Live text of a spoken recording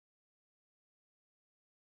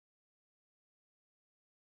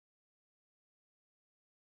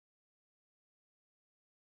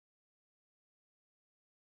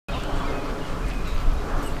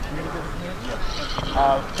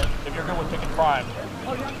If you're good with picking prime.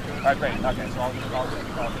 Oh, yeah. All right, great. Okay, so I'll get the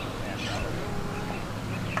hand.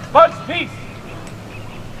 Bunch, peace!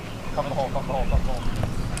 Cover the hole, cover the hole, cover the hole.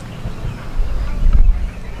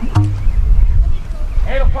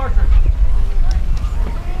 Handle cartridge.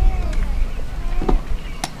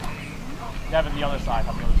 Devin, the other side.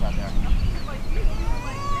 Come the other side there.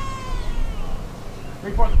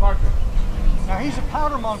 3/4 the cartridge. Now he's a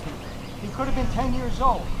powder monkey. He could have been 10 years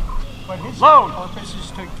old, but his purpose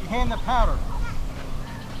is to hand the powder.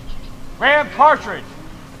 Ram cartridge.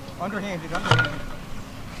 Underhanded, underhanded.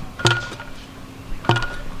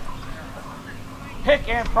 Pick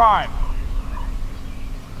and prime.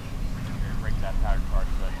 Break that powder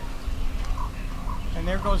cartridge. And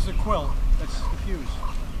there goes the quill. That's the fuse.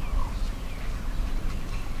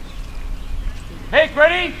 Make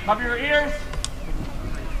ready. Cover your ears.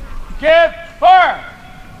 Give fire.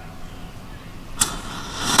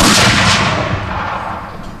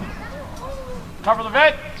 Cover the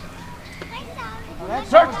vent.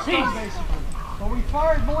 Search piece. But we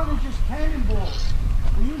fired more than just cannonballs.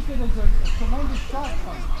 We used it as a tremendous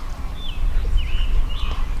shotgun.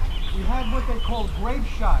 We had what they call grape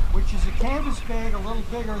shot, which is a canvas bag a little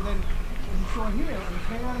bigger than you saw here. It's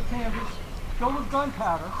made out of canvas, filled with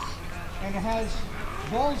gunpowder, and it has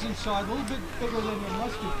balls inside, a little bit bigger than your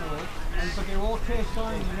musket ball, but they're all cast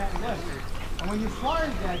iron and not lead. And when you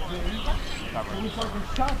fired that thing, it was like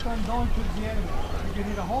a shotgun going to the enemy. You could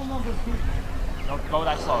hit a whole number of people. Don't go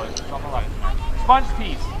that slow. It's on the left. Sponge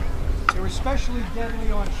piece. They were especially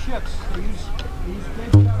deadly on ships. They use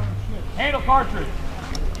grape shot on ships. Handle cartridge.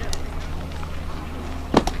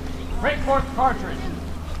 Reinforced cartridge.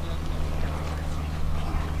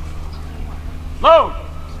 Load.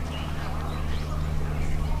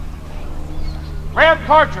 Ram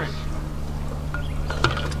cartridge.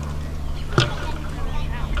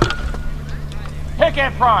 Pick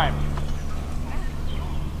and prime.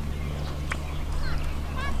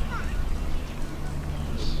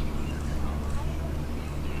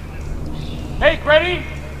 Make ready.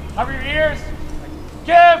 Cover your ears.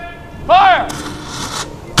 Give fire.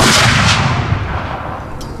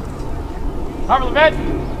 Cover the vent.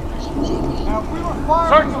 Now, if we were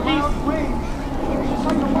firing around range, just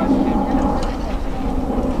like a musket,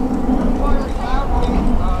 firing loudly,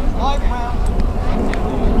 live rounds.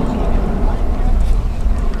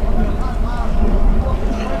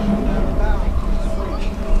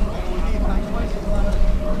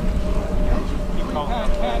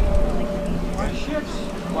 On ships,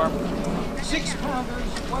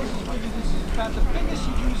 6-pounders, twice as big as this, is about the biggest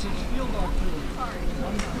you use is field artillery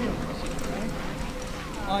on the field. Okay?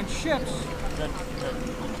 On ships, Good.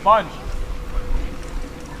 Sponge.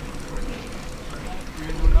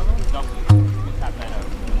 you're going to do another one? Nope. Tap that out.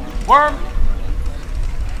 Worm.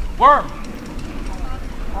 Worm.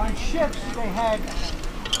 On ships, they had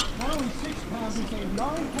not only 6-pounders, they had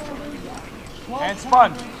 9-pounders, 12 And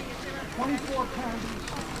sponge.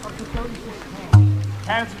 24-pounders, up to 36 pounds.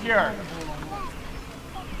 Hand secure.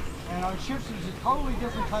 And on ships, it's a totally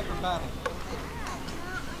different type of battle.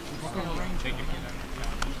 It's going to range.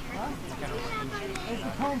 It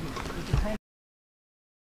depends.